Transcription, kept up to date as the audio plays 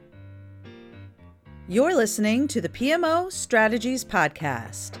You're listening to the PMO Strategies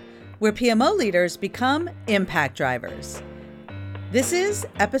Podcast, where PMO leaders become impact drivers. This is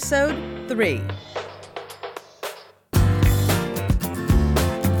episode 3.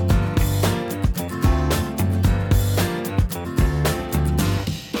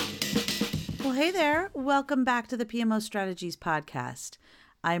 Well, hey there. Welcome back to the PMO Strategies Podcast.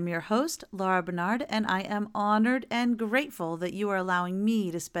 I'm your host, Laura Bernard, and I am honored and grateful that you are allowing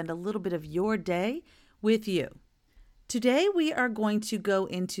me to spend a little bit of your day with you. Today, we are going to go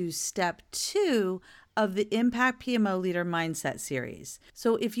into step 2 of the Impact PMO Leader Mindset series.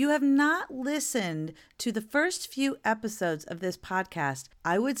 So if you have not listened to the first few episodes of this podcast,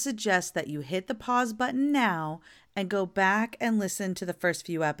 I would suggest that you hit the pause button now and go back and listen to the first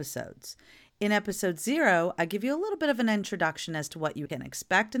few episodes. In episode 0, I give you a little bit of an introduction as to what you can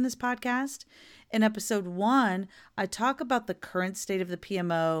expect in this podcast. In episode 1, I talk about the current state of the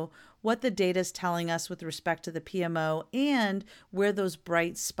PMO, what the data is telling us with respect to the PMO, and where those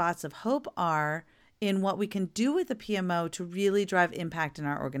bright spots of hope are in what we can do with the PMO to really drive impact in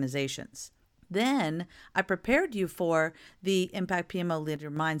our organizations. Then I prepared you for the Impact PMO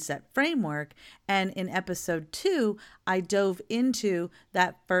Leader Mindset framework. And in episode 2, I dove into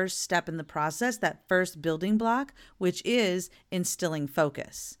that first step in the process, that first building block, which is instilling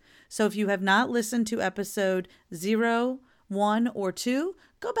focus. So if you have not listened to episode 0, 1, or 2,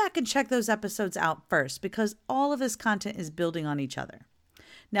 go back and check those episodes out first, because all of this content is building on each other.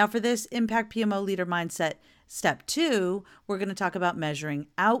 Now for this Impact PMO Leader Mindset Step 2, we're going to talk about measuring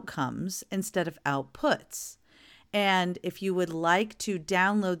outcomes instead of outputs. And if you would like to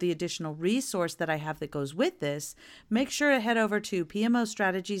download the additional resource that I have that goes with this, make sure to head over to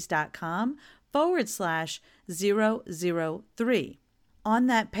pmostrategies.com/003. On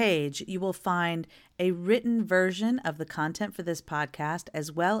that page, you will find a written version of the content for this podcast,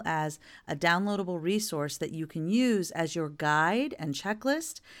 as well as a downloadable resource that you can use as your guide and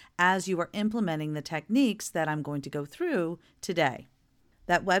checklist as you are implementing the techniques that I'm going to go through today.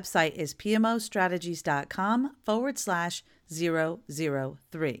 That website is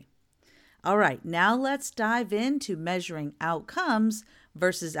pmostrategies.com/003. All right, now let's dive into measuring outcomes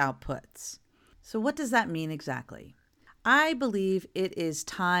versus outputs. So what does that mean exactly? I believe it is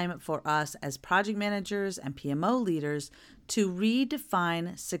time for us as project managers and PMO leaders to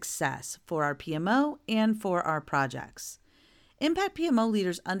redefine success for our PMO and for our projects. Impact PMO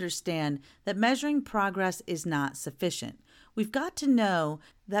leaders understand that measuring progress is not sufficient. We've got to know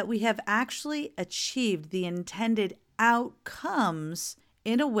that we have actually achieved the intended outcomes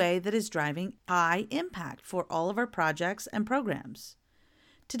in a way that is driving high impact for all of our projects and programs.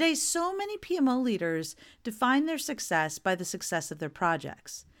 Today, so many PMO leaders define their success by the success of their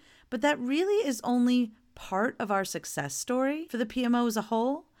projects. But that really is only part of our success story for the PMO as a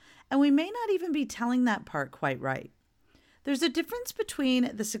whole, and we may not even be telling that part quite right. There's a difference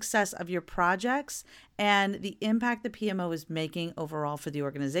between the success of your projects and the impact the PMO is making overall for the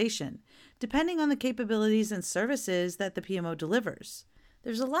organization, depending on the capabilities and services that the PMO delivers.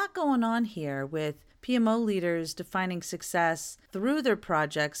 There's a lot going on here with PMO leaders defining success through their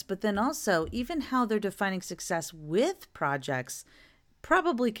projects, but then also even how they're defining success with projects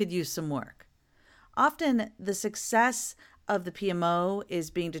probably could use some work. Often the success of the PMO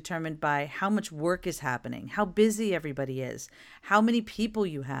is being determined by how much work is happening, how busy everybody is, how many people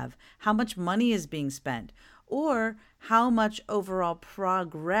you have, how much money is being spent, or how much overall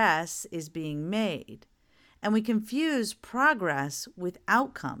progress is being made. And we confuse progress with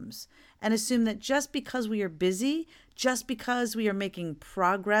outcomes and assume that just because we are busy, just because we are making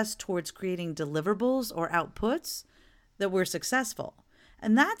progress towards creating deliverables or outputs, that we're successful.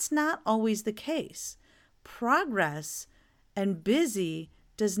 And that's not always the case. Progress and busy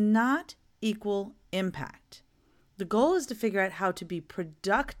does not equal impact. The goal is to figure out how to be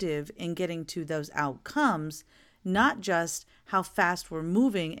productive in getting to those outcomes, not just how fast we're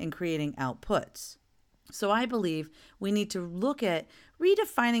moving and creating outputs. So I believe we need to look at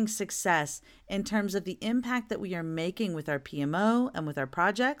redefining success in terms of the impact that we are making with our PMO and with our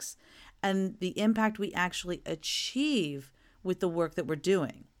projects, and the impact we actually achieve with the work that we're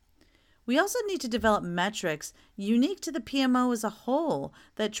doing. We also need to develop metrics unique to the PMO as a whole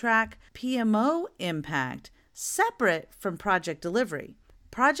that track PMO impact separate from project delivery.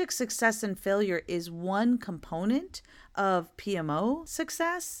 Project success and failure is one component of PMO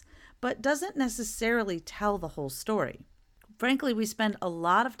success, but doesn't necessarily tell the whole story. Frankly, we spend a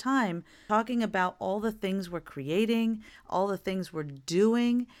lot of time talking about all the things we're creating, all the things we're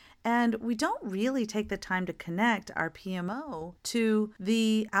doing, and we don't really take the time to connect our PMO to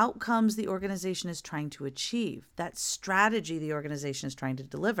the outcomes the organization is trying to achieve, that strategy the organization is trying to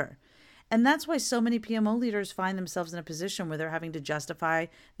deliver. And that's why so many PMO leaders find themselves in a position where they're having to justify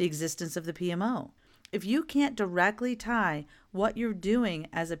the existence of the PMO. If you can't directly tie what you're doing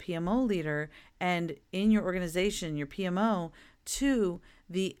as a PMO leader and in your organization, your PMO, to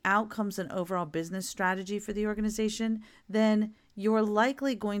the outcomes and overall business strategy for the organization, then you're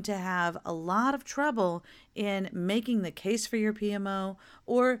likely going to have a lot of trouble in making the case for your PMO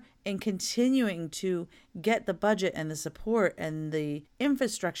or in continuing to get the budget and the support and the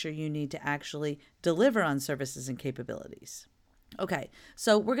infrastructure you need to actually deliver on services and capabilities. Okay,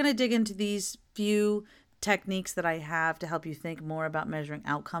 so we're going to dig into these few techniques that I have to help you think more about measuring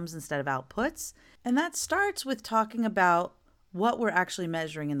outcomes instead of outputs. And that starts with talking about what we're actually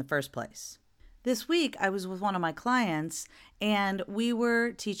measuring in the first place. This week, I was with one of my clients and we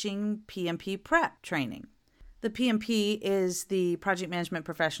were teaching PMP prep training. The PMP is the Project Management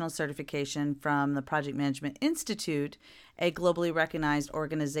Professional Certification from the Project Management Institute, a globally recognized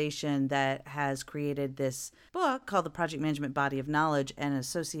organization that has created this book called the Project Management Body of Knowledge and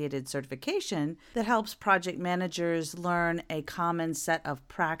associated certification that helps project managers learn a common set of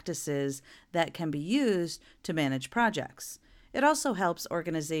practices that can be used to manage projects. It also helps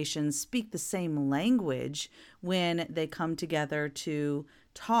organizations speak the same language when they come together to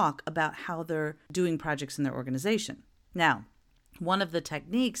talk about how they're doing projects in their organization. Now, one of the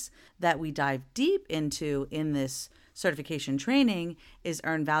techniques that we dive deep into in this certification training is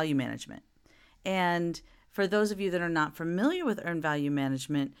earned value management. And for those of you that are not familiar with earned value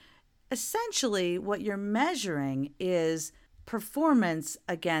management, essentially what you're measuring is performance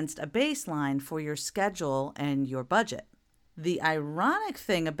against a baseline for your schedule and your budget. The ironic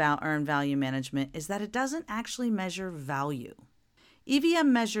thing about earned value management is that it doesn't actually measure value.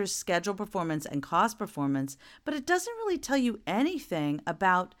 EVM measures schedule performance and cost performance, but it doesn't really tell you anything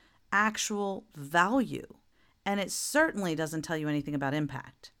about actual value. And it certainly doesn't tell you anything about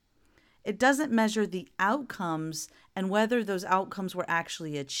impact. It doesn't measure the outcomes and whether those outcomes were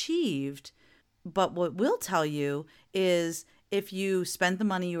actually achieved. But what will tell you is if you spent the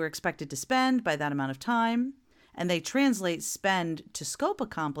money you were expected to spend by that amount of time, and they translate spend to scope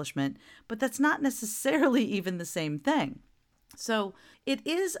accomplishment, but that's not necessarily even the same thing. So it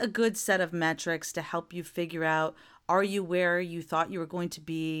is a good set of metrics to help you figure out, are you where you thought you were going to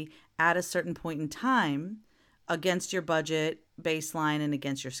be at a certain point in time against your budget baseline and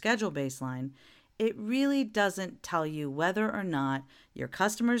against your schedule baseline? It really doesn't tell you whether or not your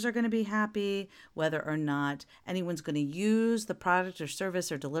customers are going to be happy, whether or not anyone's going to use the product or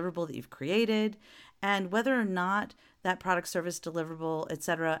service or deliverable that you've created, and whether or not that product, service, deliverable,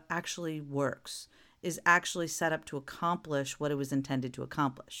 etc. actually works, is actually set up to accomplish what it was intended to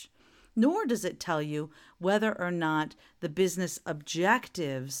accomplish. Nor does it tell you whether or not the business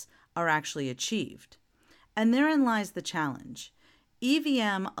objectives are actually achieved. And therein lies the challenge.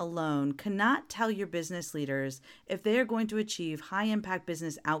 EVM alone cannot tell your business leaders if they are going to achieve high-impact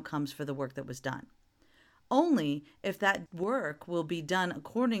business outcomes for the work that was done. Only if that work will be done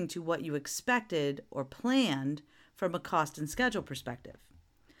according to what you expected or planned from a cost and schedule perspective.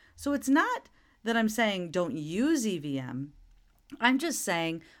 So it's not that I'm saying don't use EVM. I'm just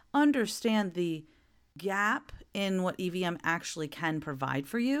saying understand the gap in what EVM actually can provide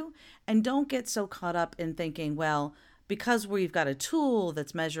for you, and don't get so caught up in thinking, well, because we've got a tool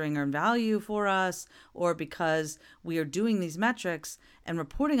that's measuring earned value for us, or because we are doing these metrics and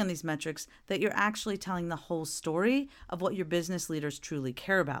reporting on these metrics, that you're actually telling the whole story of what your business leaders truly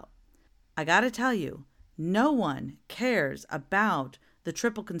care about. I got to tell you, no one cares about the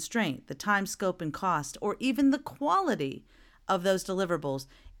triple constraint, the time, scope, and cost, or even the quality of those deliverables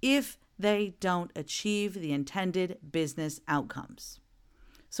if they don't achieve the intended business outcomes.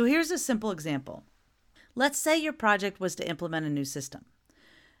 So here's a simple example. Let's say your project was to implement a new system.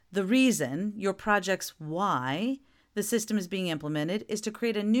 The reason, your project's why, the system is being implemented is to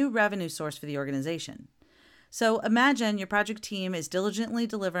create a new revenue source for the organization. So imagine your project team is diligently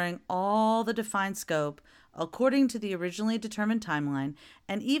delivering all the defined scope according to the originally determined timeline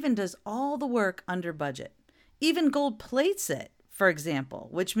and even does all the work under budget. Even gold plates it, for example,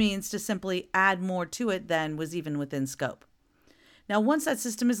 which means to simply add more to it than was even within scope. Now, once that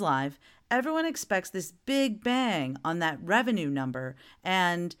system is live, everyone expects this big bang on that revenue number,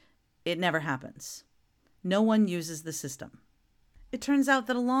 and it never happens. No one uses the system. It turns out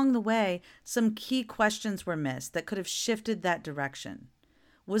that along the way, some key questions were missed that could have shifted that direction.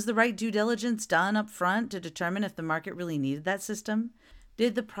 Was the right due diligence done up front to determine if the market really needed that system?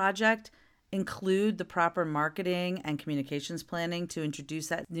 Did the project include the proper marketing and communications planning to introduce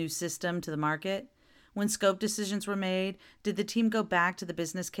that new system to the market? When scope decisions were made, did the team go back to the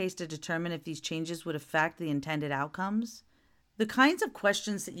business case to determine if these changes would affect the intended outcomes? The kinds of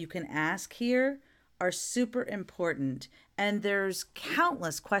questions that you can ask here are super important. And there's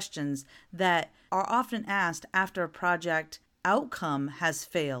countless questions that are often asked after a project outcome has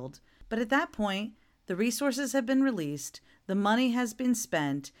failed. But at that point, the resources have been released, the money has been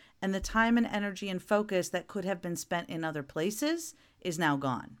spent, and the time and energy and focus that could have been spent in other places is now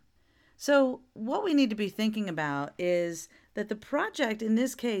gone. So, what we need to be thinking about is that the project in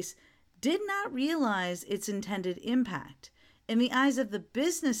this case did not realize its intended impact. In the eyes of the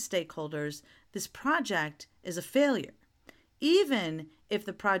business stakeholders, this project is a failure. Even if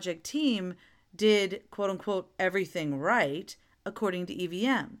the project team did, quote unquote, everything right, according to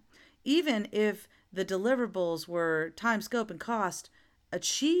EVM. Even if the deliverables were time, scope, and cost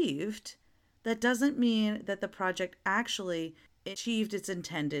achieved, that doesn't mean that the project actually achieved its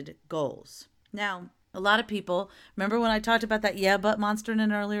intended goals. Now, a lot of people, remember when I talked about that yeah, but monster in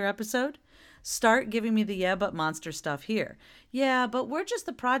an earlier episode? Start giving me the yeah, but monster stuff here. Yeah, but we're just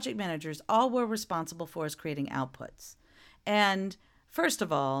the project managers. All we're responsible for is creating outputs. And first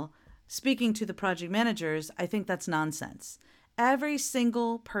of all, speaking to the project managers, I think that's nonsense. Every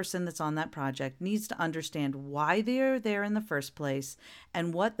single person that's on that project needs to understand why they're there in the first place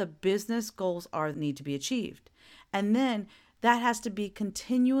and what the business goals are that need to be achieved. And then that has to be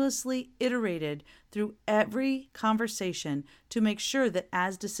continuously iterated through every conversation to make sure that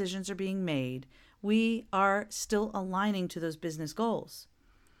as decisions are being made, we are still aligning to those business goals.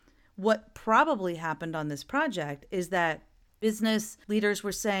 What probably happened on this project is that business leaders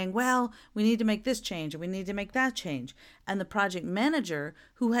were saying, well, we need to make this change and we need to make that change. And the project manager,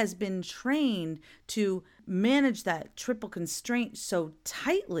 who has been trained to manage that triple constraint so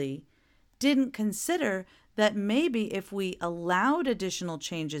tightly, didn't consider that maybe if we allowed additional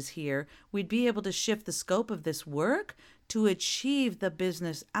changes here, we'd be able to shift the scope of this work to achieve the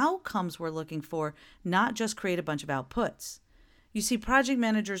business outcomes we're looking for, not just create a bunch of outputs. You see, project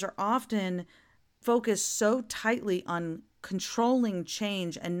managers are often focused so tightly on controlling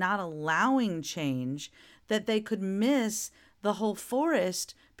change and not allowing change that they could miss the whole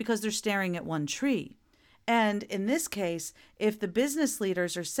forest because they're staring at one tree. And in this case, if the business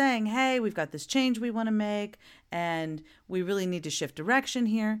leaders are saying, hey, we've got this change we want to make and we really need to shift direction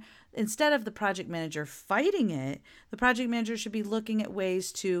here, instead of the project manager fighting it, the project manager should be looking at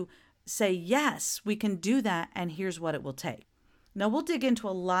ways to say, yes, we can do that, and here's what it will take. Now, we'll dig into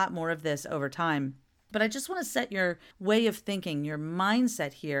a lot more of this over time, but I just want to set your way of thinking, your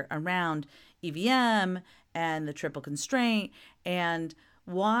mindset here around EVM and the triple constraint and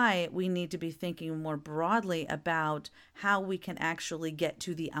why we need to be thinking more broadly about how we can actually get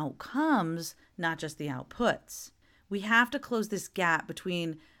to the outcomes, not just the outputs. We have to close this gap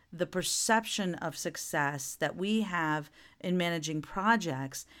between the perception of success that we have in managing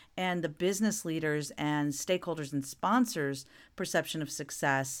projects and the business leaders and stakeholders and sponsors' perception of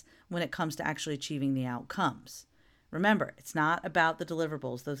success when it comes to actually achieving the outcomes. Remember, it's not about the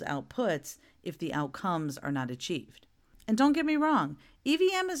deliverables, those outputs, if the outcomes are not achieved. And don't get me wrong,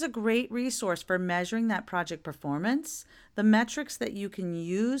 EVM is a great resource for measuring that project performance. The metrics that you can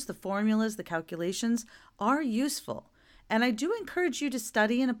use, the formulas, the calculations are useful. And I do encourage you to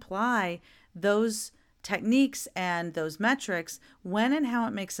study and apply those techniques and those metrics when and how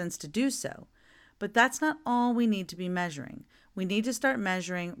it makes sense to do so. But that's not all we need to be measuring. We need to start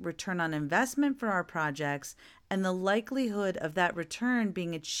measuring return on investment for our projects and the likelihood of that return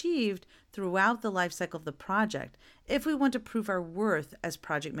being achieved throughout the life cycle of the project if we want to prove our worth as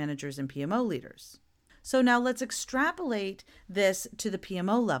project managers and PMO leaders. So now let's extrapolate this to the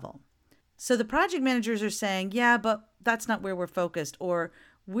PMO level. So the project managers are saying, yeah, but that's not where we're focused, or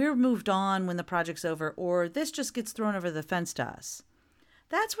we're moved on when the project's over, or this just gets thrown over the fence to us.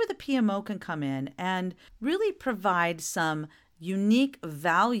 That's where the PMO can come in and really provide some unique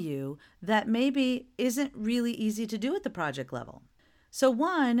value that maybe isn't really easy to do at the project level. So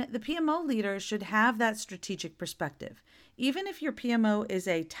one, the PMO leader should have that strategic perspective. Even if your PMO is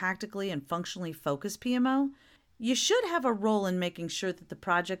a tactically and functionally focused PMO, you should have a role in making sure that the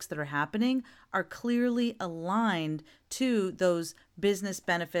projects that are happening are clearly aligned to those business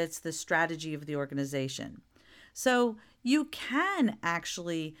benefits, the strategy of the organization. So you can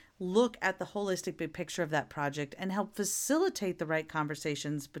actually look at the holistic big picture of that project and help facilitate the right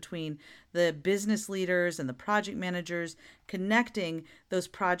conversations between the business leaders and the project managers, connecting those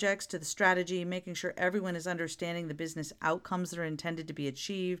projects to the strategy, making sure everyone is understanding the business outcomes that are intended to be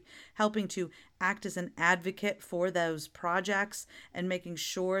achieved, helping to act as an advocate for those projects, and making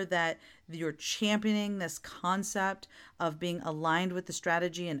sure that you're championing this concept of being aligned with the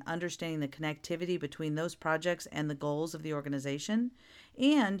strategy and understanding the connectivity between those projects and the goals of the organization.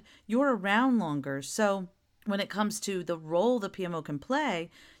 And you're around longer. So when it comes to the role the PMO can play,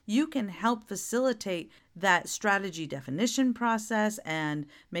 you can help facilitate that strategy definition process and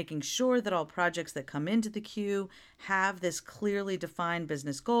making sure that all projects that come into the queue have this clearly defined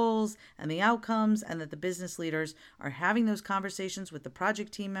business goals and the outcomes, and that the business leaders are having those conversations with the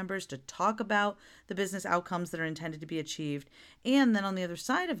project team members to talk about the business outcomes that are intended to be achieved. And then on the other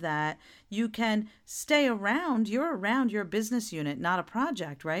side of that, you can stay around, you're around your business unit, not a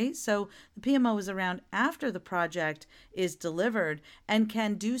project, right? So the PMO is around after the project is delivered and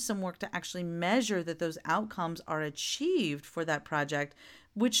can do some work to actually measure that those outcomes are achieved for that project,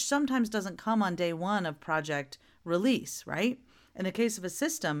 which sometimes doesn't come on day one of project release, right? In the case of a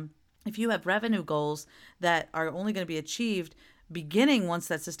system, if you have revenue goals that are only going to be achieved beginning once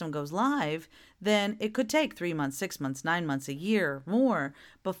that system goes live, then it could take 3 months, 6 months, 9 months, a year, more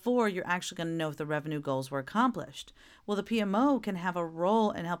before you're actually going to know if the revenue goals were accomplished. Well, the PMO can have a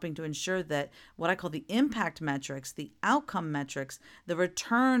role in helping to ensure that what I call the impact metrics, the outcome metrics, the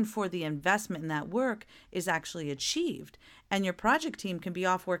return for the investment in that work is actually achieved. And your project team can be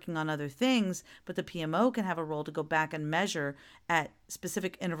off working on other things, but the PMO can have a role to go back and measure at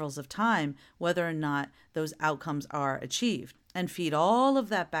specific intervals of time whether or not those outcomes are achieved, and feed all of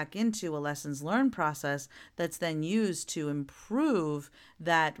that back into a lessons learned process that's then used to improve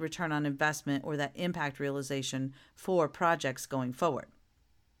that return on investment or that impact realization for projects going forward.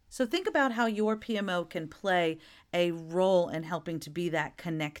 So think about how your PMO can play a role in helping to be that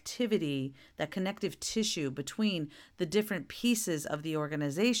connectivity, that connective tissue between the different pieces of the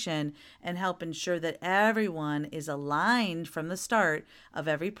organization, and help ensure that everyone is aligned from the start of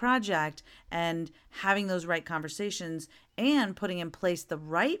every project and having those right conversations and putting in place the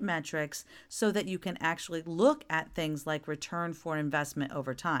right metrics so that you can actually look at things like return for investment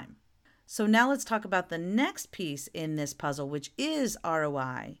over time. So now let's talk about the next piece in this puzzle, which is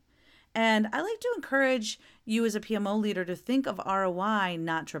ROI. And I like to encourage you as a PMO leader to think of ROI,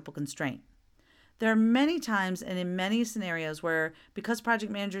 not triple constraint. There are many times and in many scenarios where, because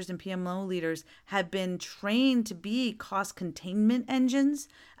project managers and PMO leaders have been trained to be cost containment engines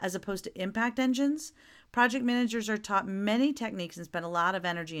as opposed to impact engines, project managers are taught many techniques and spend a lot of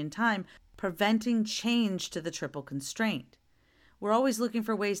energy and time preventing change to the triple constraint. We're always looking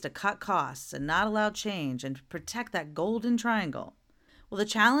for ways to cut costs and not allow change and protect that golden triangle. Well, the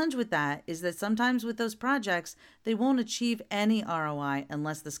challenge with that is that sometimes with those projects, they won't achieve any ROI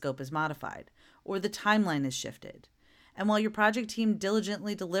unless the scope is modified or the timeline is shifted. And while your project team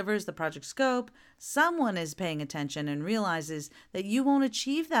diligently delivers the project scope, someone is paying attention and realizes that you won't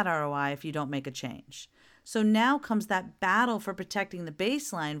achieve that ROI if you don't make a change. So now comes that battle for protecting the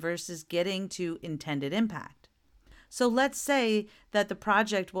baseline versus getting to intended impact. So let's say that the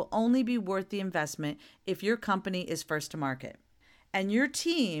project will only be worth the investment if your company is first to market and your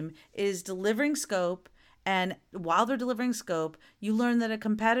team is delivering scope. And while they're delivering scope, you learn that a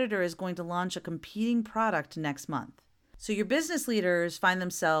competitor is going to launch a competing product next month. So your business leaders find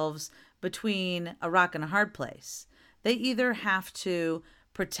themselves between a rock and a hard place. They either have to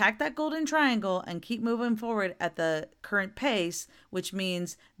protect that golden triangle and keep moving forward at the current pace, which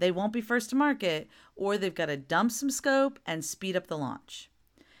means they won't be first to market, or they've got to dump some scope and speed up the launch.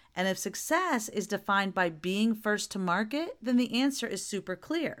 And if success is defined by being first to market, then the answer is super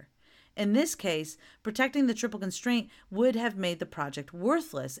clear. In this case, protecting the triple constraint would have made the project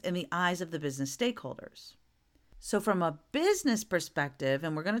worthless in the eyes of the business stakeholders. So from a business perspective,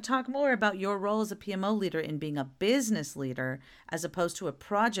 and we're going to talk more about your role as a PMO leader in being a business leader as opposed to a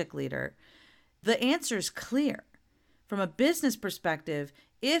project leader, the answer is clear. From a business perspective,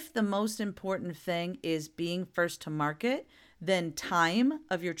 if the most important thing is being first to market, then time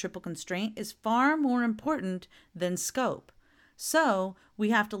of your triple constraint is far more important than scope. So we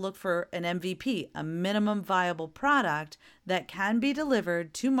have to look for an MVP, a minimum viable product that can be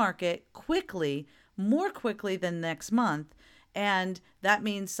delivered to market quickly, more quickly than next month, and that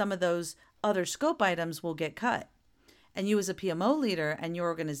means some of those other scope items will get cut. And you as a PMO leader and your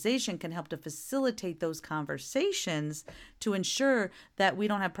organization can help to facilitate those conversations to ensure that we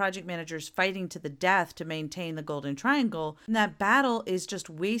don't have project managers fighting to the death to maintain the golden triangle. And that battle is just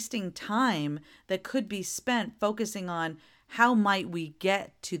wasting time that could be spent focusing on how might we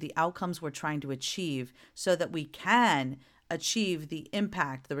get to the outcomes we're trying to achieve so that we can achieve the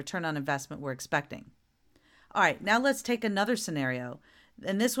impact, the return on investment we're expecting. All right, now let's take another scenario,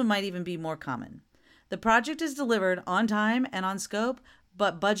 and this one might even be more common. The project is delivered on time and on scope,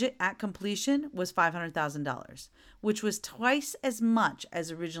 but budget at completion was $500,000, which was twice as much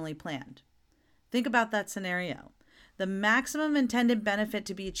as originally planned. Think about that scenario. The maximum intended benefit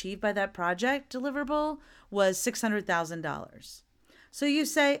to be achieved by that project deliverable was $600,000. So you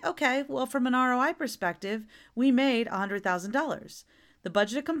say, okay, well, from an ROI perspective, we made $100,000. The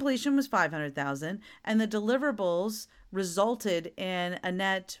budget of completion was $500,000, and the deliverables resulted in a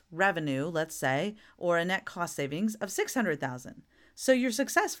net revenue, let's say, or a net cost savings of $600,000. So you're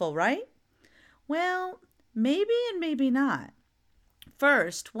successful, right? Well, maybe and maybe not.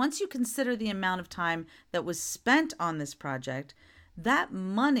 First, once you consider the amount of time that was spent on this project, that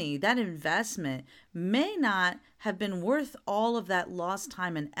money, that investment may not have been worth all of that lost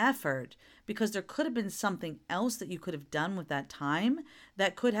time and effort, because there could have been something else that you could have done with that time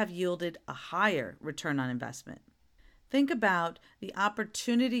that could have yielded a higher return on investment. Think about the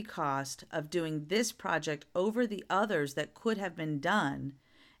opportunity cost of doing this project over the others that could have been done.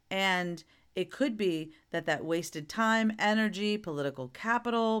 And it could be that wasted time, energy, political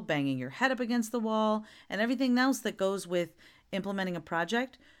capital, banging your head up against the wall, and everything else that goes with implementing a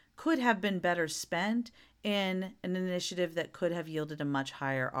project could have been better spent in an initiative that could have yielded a much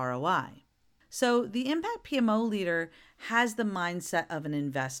higher ROI. So the Impact PMO leader has the mindset of an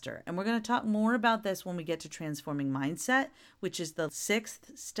investor. And we're going to talk more about this when we get to transforming mindset, which is the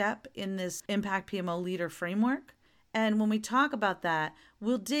 6th step in this Impact PMO leader framework. And when we talk about that,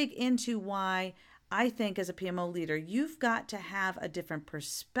 we'll dig into why I think as a PMO leader, you've got to have a different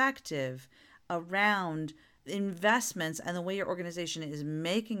perspective around investments and the way your organization is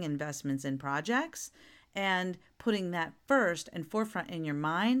making investments in projects, and putting that first and forefront in your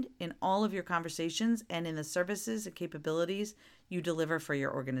mind in all of your conversations and in the services and capabilities you deliver for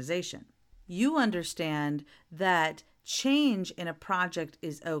your organization. You understand that change in a project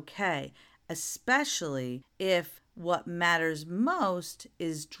is okay, especially if what matters most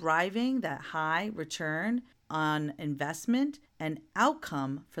is driving that high return on investment and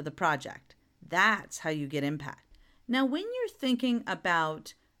outcome for the project. That's how you get impact. Now, when you're thinking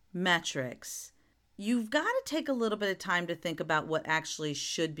about metrics, you've got to take a little bit of time to think about what actually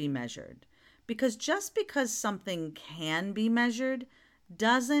should be measured. Because just because something can be measured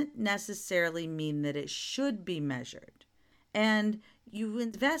doesn't necessarily mean that it should be measured. And you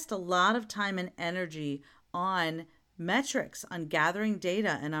invest a lot of time and energy on metrics, on gathering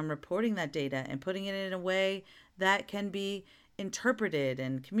data and on reporting that data and putting it in a way that can be interpreted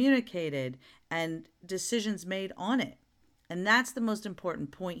and communicated and decisions made on it. And that's the most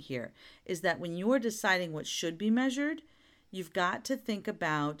important point here, is that when you're deciding what should be measured, you've got to think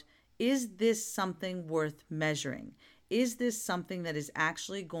about, is this something worth measuring? Is this something that is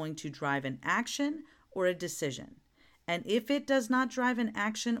actually going to drive an action or a decision? And if it does not drive an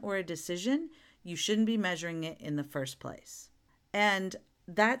action or a decision, you shouldn't be measuring it in the first place. And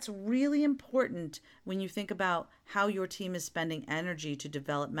that's really important when you think about how your team is spending energy to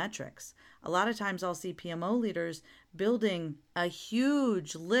develop metrics. A lot of times I'll see PMO leaders building a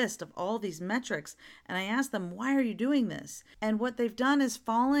huge list of all these metrics, and I ask them, why are you doing this? And what they've done is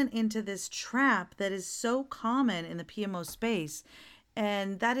fallen into this trap that is so common in the PMO space,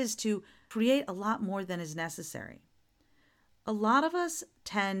 and that is to create a lot more than is necessary. A lot of us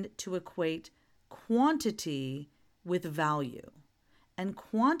tend to equate quantity with value. And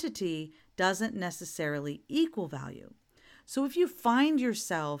quantity doesn't necessarily equal value. So if you find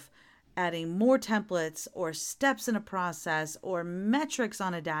yourself adding more templates or steps in a process or metrics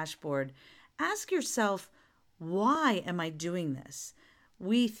on a dashboard, ask yourself, why am I doing this?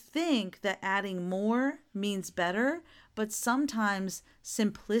 We think that adding more means better, but sometimes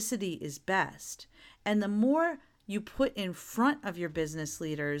simplicity is best. And the more you put in front of your business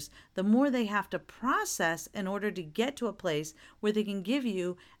leaders, the more they have to process in order to get to a place where they can give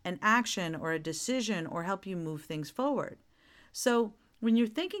you an action or a decision or help you move things forward. So when you're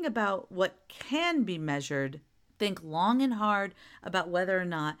thinking about what can be measured, think long and hard about whether or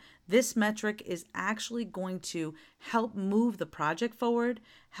not this metric is actually going to help move the project forward,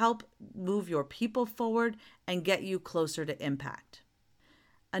 help move your people forward, and get you closer to impact.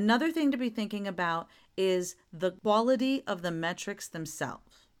 Another thing to be thinking about is the quality of the metrics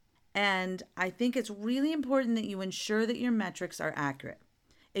themselves. And I think it's really important that you ensure that your metrics are accurate.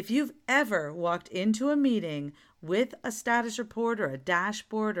 If you've ever walked into a meeting with a status report or a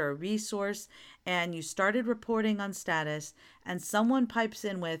dashboard or a resource, and you started reporting on status, and someone pipes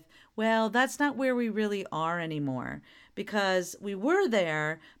in with, well, that's not where we really are anymore, because we were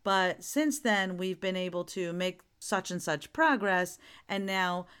there, but since then we've been able to make such and such progress, and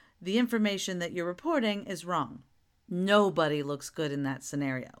now the information that you're reporting is wrong. Nobody looks good in that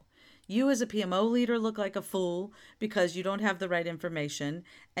scenario. You as a PMO leader look like a fool because you don't have the right information,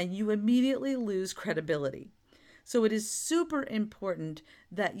 and you immediately lose credibility. So it is super important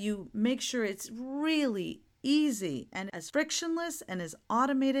that you make sure it's really easy and as frictionless and as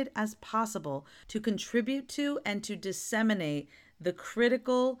automated as possible to contribute to and to disseminate the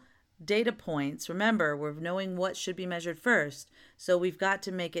critical data points. Remember, we're knowing what should be measured first. So we've got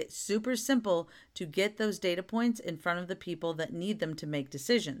to make it super simple to get those data points in front of the people that need them to make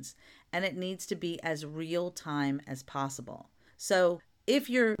decisions. And it needs to be as real time as possible. So if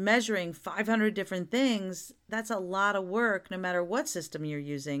you're measuring 500 different things, that's a lot of work, no matter what system you're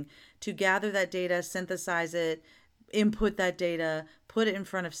using, to gather that data, synthesize it, input that data, put it in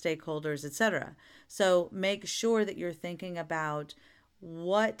front of stakeholders, etc. So make sure that you're thinking about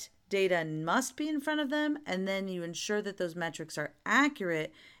what data must be in front of them, and then you ensure that those metrics are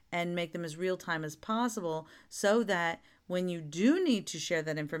accurate and make them as real time as possible, so that when you do need to share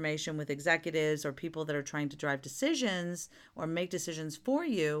that information with executives or people that are trying to drive decisions or make decisions for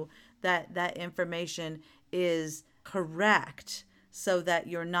you, that information is correct, so that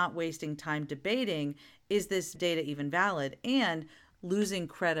you're not wasting time debating, is this data even valid, and losing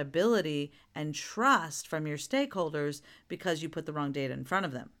credibility and trust from your stakeholders because you put the wrong data in front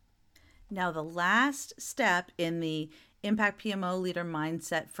of them. Now, the last step in the Impact PMO Leader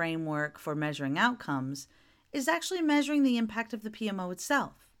Mindset framework for measuring outcomes is actually measuring the impact of the PMO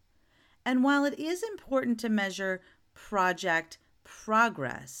itself. And while it is important to measure project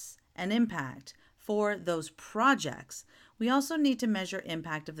progress and impact for those projects, we also need to measure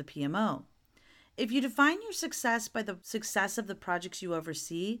impact of the PMO. If you define your success by the success of the projects you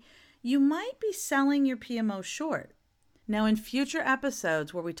oversee, you might be selling your PMO short. Now, in future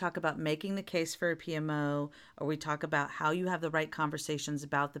episodes where we talk about making the case for a PMO, or we talk about how you have the right conversations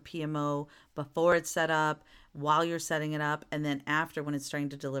about the PMO before it's set up, while you're setting it up, and then after when it's starting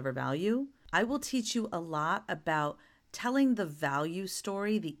to deliver value, I will teach you a lot about telling the value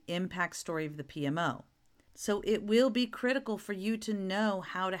story, the impact story of the PMO. So it will be critical for you to know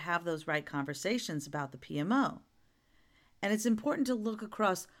how to have those right conversations about the PMO. And it's important to look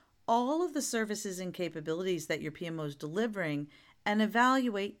across all of the services and capabilities that your PMO is delivering and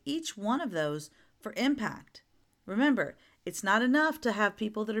evaluate each one of those for impact. Remember, it's not enough to have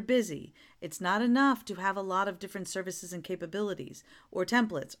people that are busy. It's not enough to have a lot of different services and capabilities or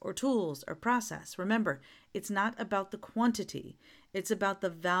templates or tools or process. Remember, it's not about the quantity. It's about the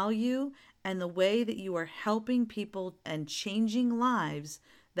value and the way that you are helping people and changing lives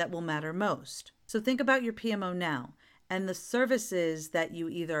that will matter most. So think about your PMO now and the services that you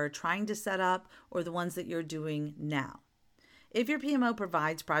either are trying to set up or the ones that you're doing now. If your PMO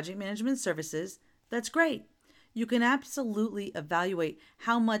provides project management services, that's great. You can absolutely evaluate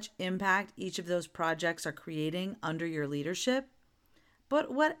how much impact each of those projects are creating under your leadership.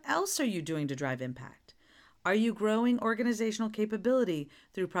 But what else are you doing to drive impact? Are you growing organizational capability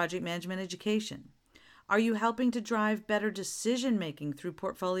through project management education? Are you helping to drive better decision-making through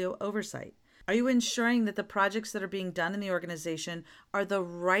portfolio oversight? Are you ensuring that the projects that are being done in the organization are the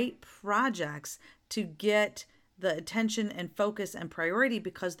right projects to get the attention and focus and priority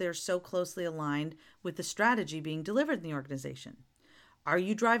because they're so closely aligned with the strategy being delivered in the organization? Are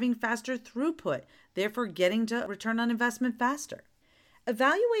you driving faster throughput, therefore getting to return on investment faster?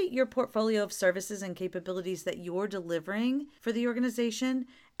 Evaluate your portfolio of services and capabilities that you're delivering for the organization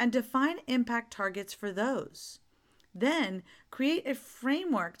and define impact targets for those. Then create a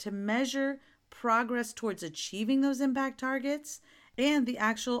framework to measure progress towards achieving those impact targets and the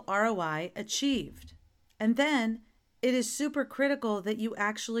actual ROI achieved. And then it is super critical that you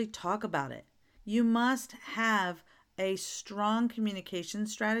actually talk about it. You must have a strong communication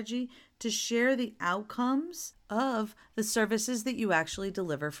strategy to share the outcomes of the services that you actually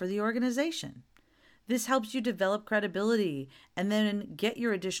deliver for the organization. This helps you develop credibility and then get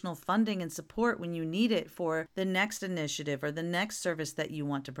your additional funding and support when you need it for the next initiative or the next service that you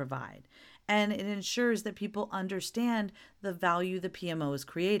want to provide. And it ensures that people understand the value the PMO is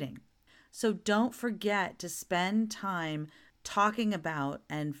creating. So don't forget to spend time talking about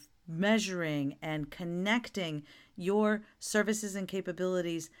and measuring and connecting your services and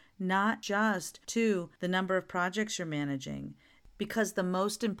capabilities, not just to the number of projects you're managing, because the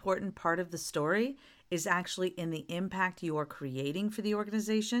most important part of the story is actually in the impact you are creating for the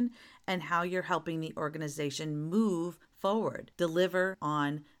organization and how you're helping the organization move forward, deliver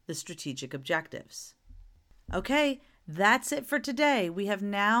on the strategic objectives. Okay, that's it for today. We have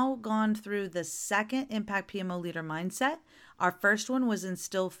now gone through the second Impact PMO Leader Mindset. Our first one was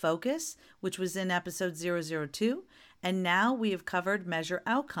Instill Focus, which was in episode 002. And now we have covered Measure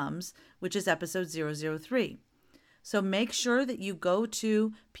Outcomes, which is episode 003. So make sure that you go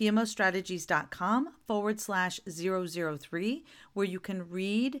to pmostrategies.com/003, where you can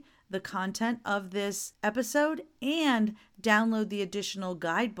read the content of this episode and download the additional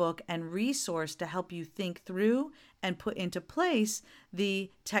guidebook and resource to help you think through and put into place the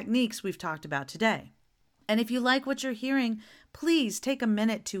techniques we've talked about today. And if you like what you're hearing, please take a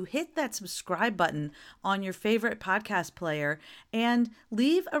minute to hit that subscribe button on your favorite podcast player and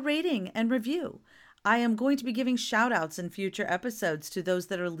leave a rating and review. I am going to be giving shout outs in future episodes to those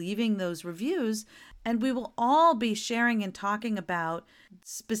that are leaving those reviews, and we will all be sharing and talking about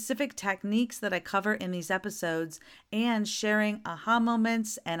specific techniques that I cover in these episodes and sharing aha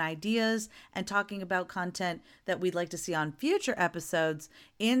moments and ideas and talking about content that we'd like to see on future episodes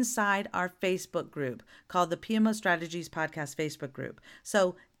inside our Facebook group called the PMO Strategies Podcast Facebook group.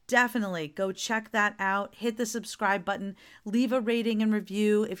 So definitely go check that out. Hit the subscribe button, leave a rating and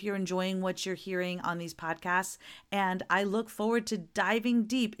review if you're enjoying what you're hearing on these podcasts. And I look forward to diving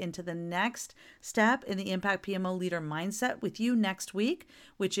deep into the next step in the Impact PMO Leader mindset with you next week,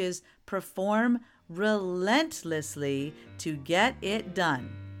 which is perform relentlessly to get it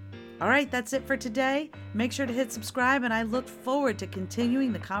done. All right, that's it for today. Make sure to hit subscribe, and I look forward to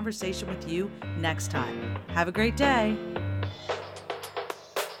continuing the conversation with you next time. Have a great day.